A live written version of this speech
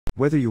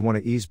Whether you want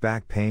to ease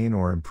back pain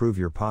or improve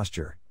your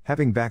posture,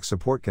 having back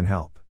support can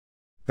help.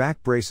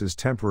 Back braces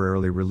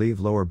temporarily relieve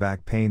lower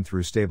back pain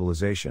through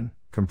stabilization,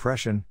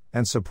 compression,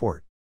 and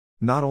support.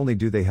 Not only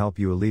do they help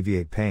you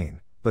alleviate pain,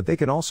 but they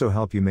can also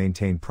help you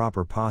maintain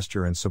proper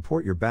posture and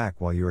support your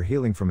back while you are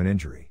healing from an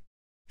injury.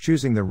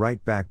 Choosing the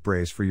right back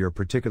brace for your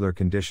particular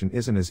condition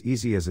isn't as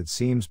easy as it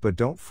seems, but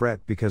don't fret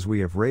because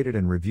we have rated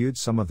and reviewed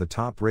some of the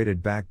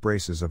top-rated back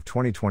braces of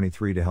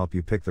 2023 to help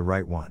you pick the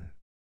right one.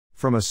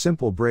 From a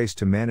simple brace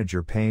to manage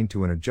your pain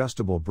to an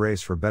adjustable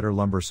brace for better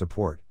lumbar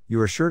support, you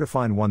are sure to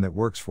find one that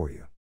works for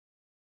you.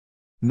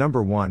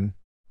 Number 1.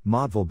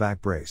 Modvel Back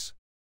Brace.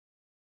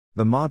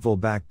 The Modvel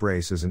back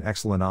brace is an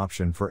excellent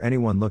option for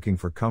anyone looking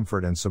for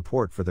comfort and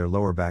support for their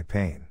lower back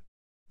pain.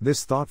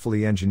 This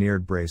thoughtfully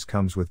engineered brace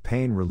comes with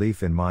pain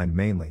relief in mind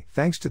mainly,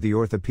 thanks to the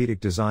orthopedic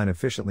design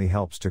efficiently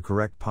helps to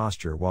correct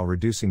posture while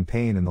reducing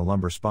pain in the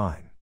lumbar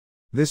spine.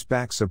 This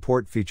back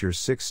support features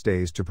 6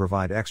 stays to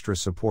provide extra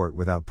support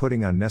without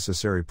putting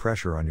unnecessary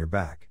pressure on your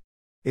back.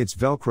 Its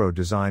Velcro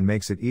design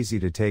makes it easy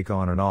to take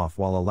on and off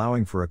while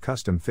allowing for a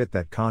custom fit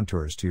that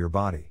contours to your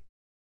body.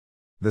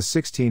 The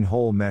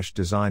 16-hole mesh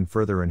design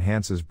further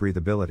enhances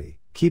breathability,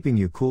 keeping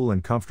you cool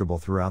and comfortable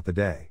throughout the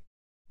day.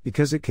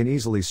 Because it can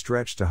easily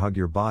stretch to hug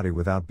your body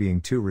without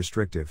being too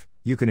restrictive,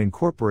 you can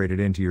incorporate it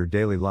into your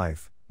daily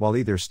life, while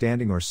either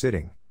standing or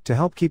sitting, to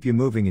help keep you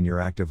moving in your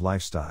active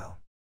lifestyle.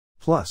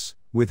 Plus,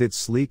 with its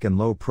sleek and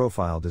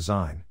low-profile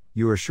design,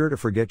 you are sure to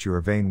forget you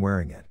are vain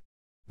wearing it.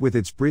 With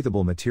its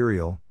breathable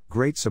material,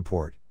 great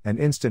support, and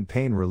instant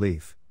pain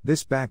relief,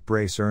 this back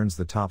brace earns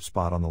the top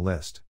spot on the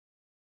list.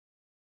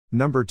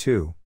 Number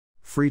 2.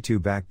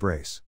 FEATOL Back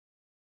Brace.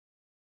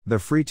 The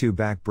FEATOL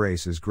back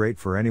brace is great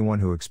for anyone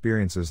who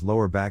experiences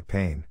lower back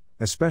pain,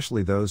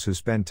 especially those who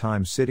spend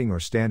time sitting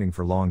or standing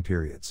for long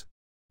periods.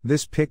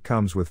 This pick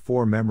comes with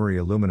 4 memory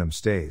aluminum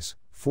stays,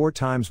 4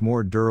 times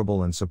more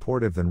durable and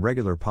supportive than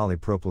regular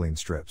polypropylene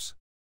strips.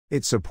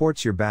 It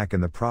supports your back in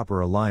the proper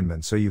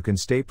alignment so you can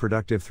stay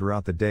productive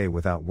throughout the day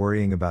without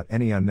worrying about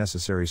any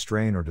unnecessary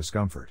strain or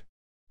discomfort.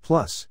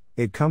 Plus,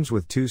 it comes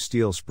with 2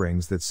 steel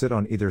springs that sit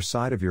on either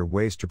side of your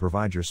waist to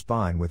provide your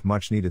spine with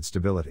much needed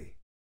stability.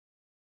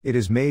 It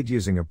is made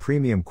using a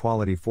premium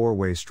quality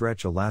 4-way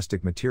stretch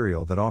elastic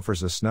material that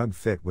offers a snug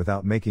fit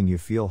without making you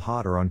feel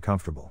hot or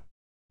uncomfortable.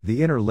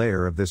 The inner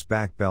layer of this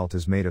back belt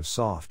is made of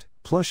soft,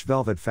 plush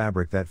velvet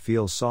fabric that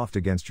feels soft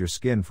against your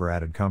skin for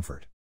added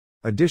comfort.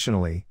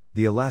 Additionally,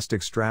 the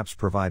elastic straps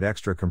provide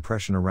extra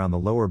compression around the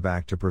lower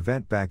back to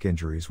prevent back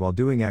injuries while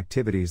doing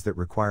activities that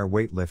require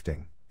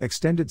weightlifting,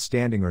 extended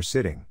standing or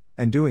sitting,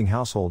 and doing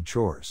household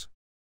chores.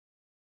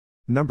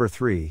 Number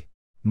 3.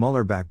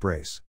 Mueller Back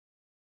Brace.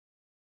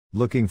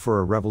 Looking for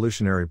a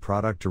revolutionary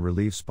product to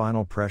relieve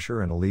spinal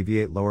pressure and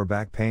alleviate lower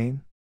back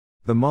pain?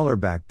 The Mueller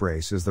Back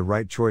Brace is the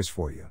right choice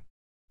for you.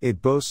 It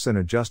boasts an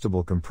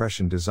adjustable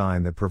compression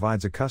design that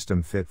provides a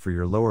custom fit for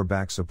your lower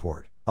back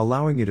support,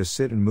 allowing you to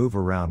sit and move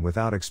around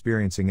without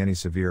experiencing any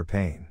severe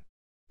pain.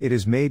 It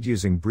is made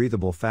using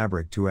breathable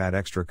fabric to add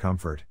extra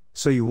comfort,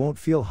 so you won't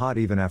feel hot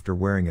even after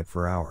wearing it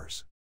for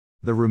hours.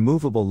 The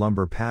removable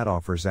lumbar pad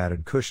offers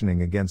added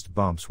cushioning against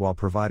bumps while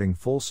providing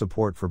full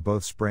support for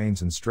both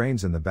sprains and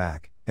strains in the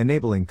back,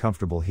 enabling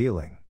comfortable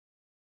healing.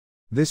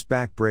 This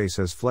back brace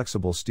has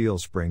flexible steel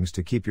springs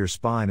to keep your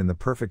spine in the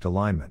perfect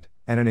alignment,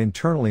 and an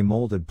internally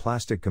molded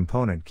plastic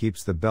component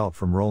keeps the belt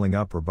from rolling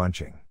up or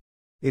bunching.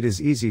 It is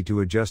easy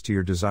to adjust to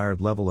your desired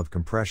level of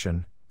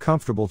compression,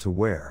 comfortable to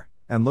wear,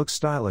 and looks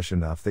stylish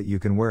enough that you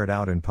can wear it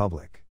out in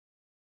public.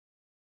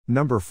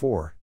 Number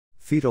 4.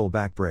 FEATOL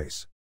Back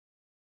Brace.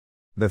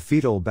 The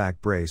FEATOL back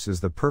brace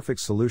is the perfect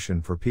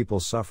solution for people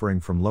suffering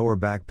from lower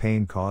back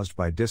pain caused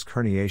by disc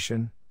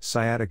herniation,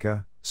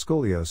 sciatica,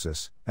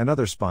 scoliosis, and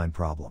other spine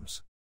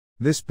problems.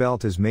 This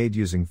belt is made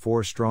using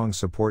 4 strong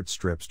support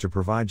strips to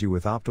provide you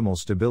with optimal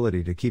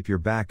stability to keep your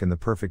back in the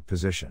perfect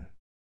position.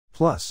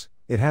 Plus,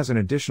 it has an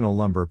additional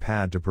lumbar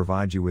pad to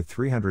provide you with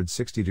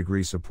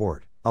 360-degree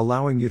support,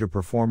 allowing you to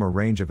perform a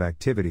range of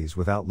activities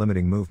without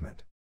limiting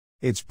movement.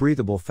 Its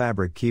breathable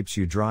fabric keeps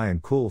you dry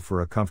and cool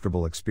for a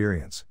comfortable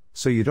experience,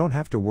 so you don't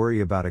have to worry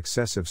about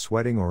excessive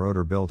sweating or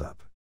odor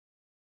buildup.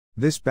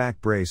 This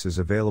back brace is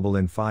available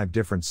in 5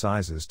 different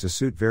sizes to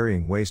suit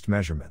varying waist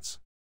measurements.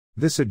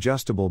 This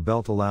adjustable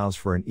belt allows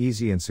for an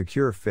easy and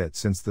secure fit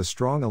since the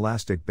strong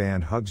elastic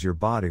band hugs your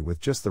body with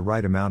just the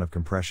right amount of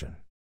compression.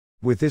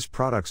 With this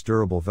product's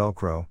durable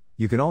Velcro,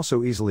 you can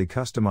also easily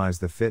customize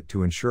the fit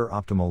to ensure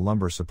optimal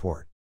lumbar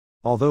support.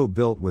 Although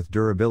built with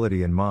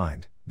durability in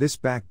mind, this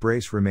back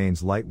brace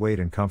remains lightweight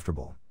and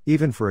comfortable,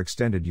 even for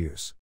extended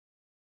use.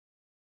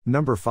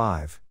 Number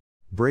 5.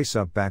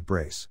 BraceUP Back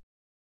Brace.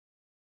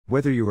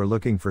 Whether you are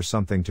looking for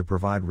something to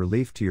provide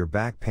relief to your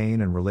back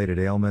pain and related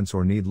ailments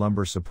or need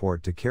lumbar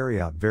support to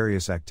carry out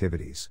various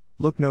activities,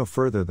 look no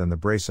further than the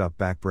BraceUP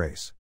Back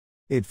Brace.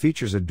 It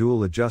features a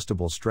dual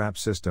adjustable strap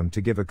system to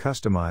give a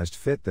customized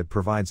fit that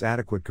provides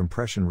adequate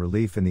compression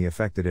relief in the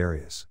affected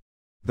areas.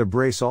 The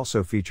brace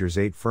also features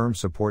 8 firm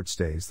support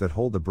stays that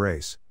hold the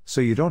brace,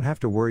 so you don't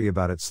have to worry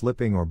about it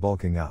slipping or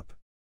bulking up.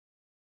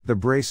 The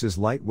brace is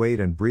lightweight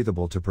and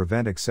breathable to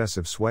prevent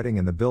excessive sweating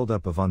and the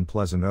buildup of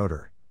unpleasant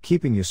odor,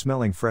 keeping you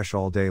smelling fresh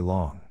all day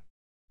long.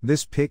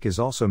 This pick is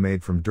also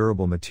made from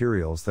durable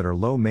materials that are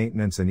low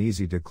maintenance and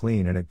easy to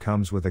clean, and it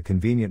comes with a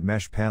convenient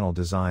mesh panel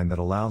design that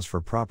allows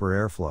for proper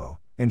airflow,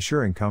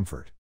 ensuring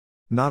comfort.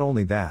 Not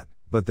only that,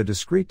 but the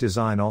discreet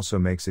design also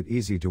makes it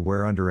easy to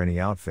wear under any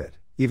outfit,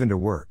 even to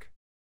work.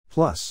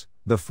 Plus,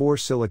 the 4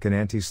 silicone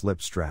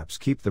anti-slip straps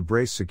keep the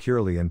brace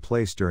securely in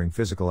place during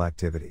physical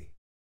activity.